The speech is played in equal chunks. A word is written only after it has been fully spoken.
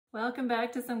Welcome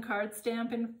back to some card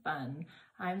stamping fun.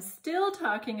 I'm still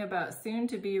talking about soon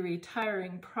to be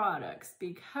retiring products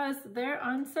because they're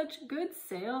on such good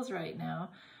sales right now.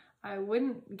 I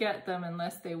wouldn't get them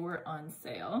unless they were on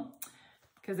sale,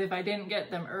 because if I didn't get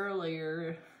them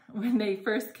earlier when they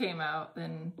first came out,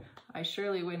 then I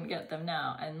surely wouldn't get them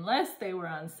now unless they were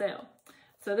on sale.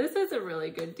 So this is a really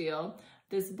good deal,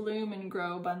 this Bloom and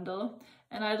Grow bundle.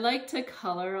 And I like to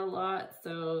color a lot,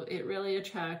 so it really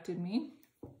attracted me.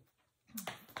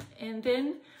 And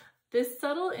then this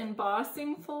subtle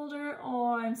embossing folder,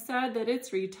 oh, I'm sad that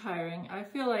it's retiring. I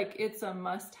feel like it's a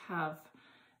must-have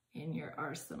in your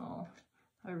arsenal.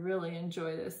 I really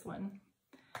enjoy this one.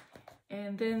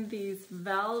 And then these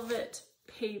velvet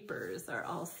papers are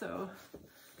also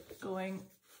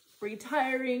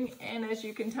retiring, and as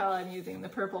you can tell, I'm using the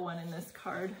purple one in this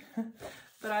card.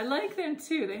 But I like them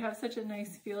too. They have such a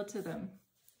nice feel to them.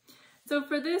 So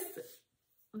for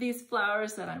these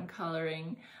flowers that I'm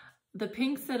coloring, the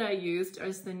pinks that I used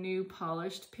is the new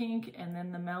polished pink and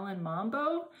then the Melon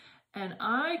Mambo. And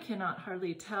I cannot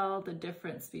hardly tell the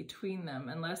difference between them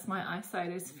unless my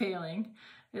eyesight is failing.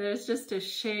 There's just a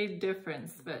shade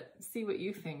difference, but see what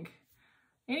you think.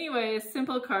 Anyway, a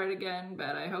simple card again,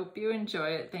 but I hope you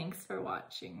enjoy it. Thanks for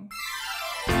watching.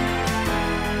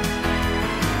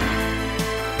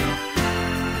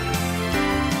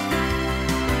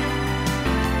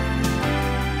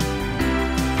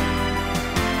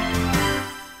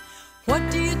 What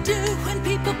do you do when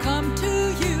people come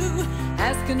to you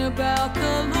asking about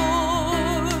the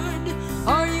Lord?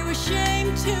 Are you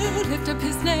ashamed to lift up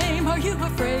His name? Are you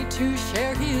afraid to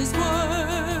share His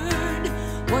word?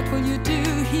 What will you do?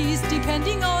 He's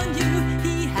depending on you.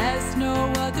 He has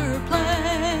no other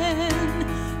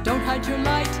plan. Don't hide your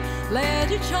light. Let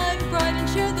it shine bright and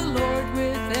share the Lord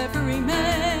with every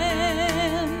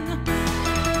man.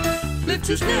 Lift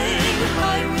His name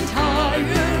higher and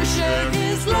higher. Share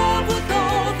His love with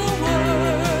all the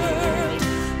world.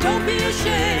 Don't be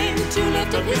ashamed to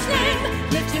lift up His name.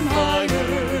 Lift Him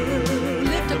higher.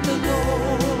 Lift up the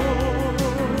Lord.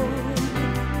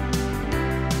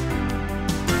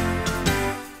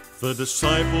 The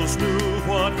disciples knew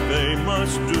what they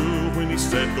must do when He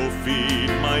said, "Go feed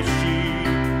my sheep."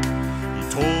 He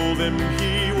told them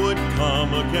He would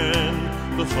come again,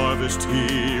 the harvest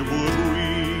He would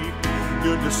reap.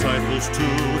 Your disciples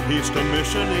too, He's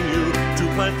commissioning you to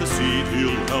plant the seed,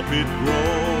 He'll help it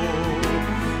grow.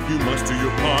 You must do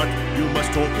your part, you must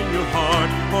open your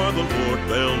heart, or the Lord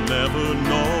they'll never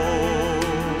know.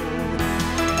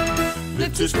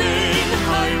 Lift His name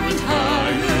higher and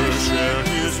higher, share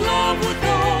His love with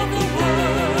all the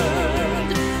world.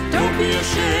 Don't be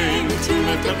ashamed to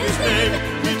lift up His name,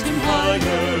 lift Him higher,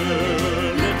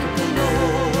 lift up the Lord.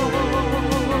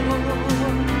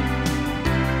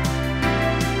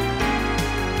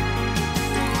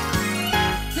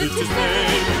 Lift His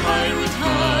name higher and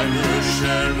higher,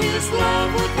 share His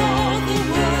love with all the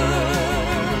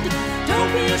world.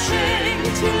 Don't be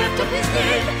ashamed to lift up His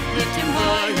name, lift Him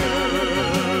higher,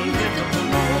 lift up the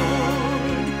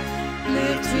Lord.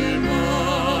 Lift Him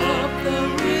up, the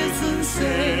risen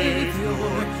Savior.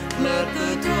 Let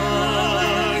the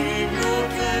dying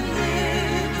look and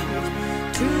live.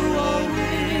 To all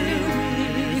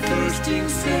weary, thirsting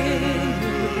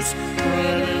sailors,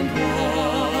 bread and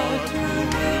water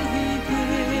will He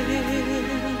give.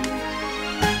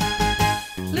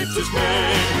 Lift His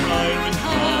name higher and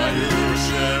higher,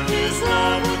 share His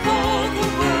love with all the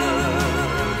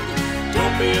world.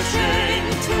 Don't be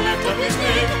ashamed to lift up His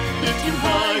name, lift Him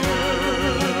higher,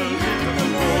 lift up the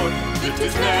Lord. Lift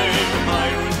His name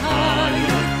higher and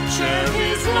higher, share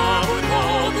His love with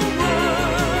all the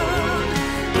world.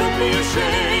 Don't be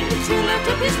ashamed to lift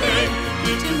up His name,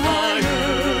 lift Him higher,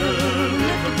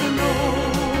 lift up the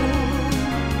Lord.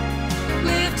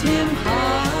 Lift Him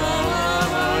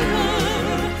higher,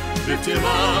 lift Him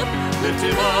up, lift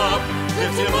Him up,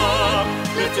 lift Him up,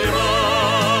 lift Him up.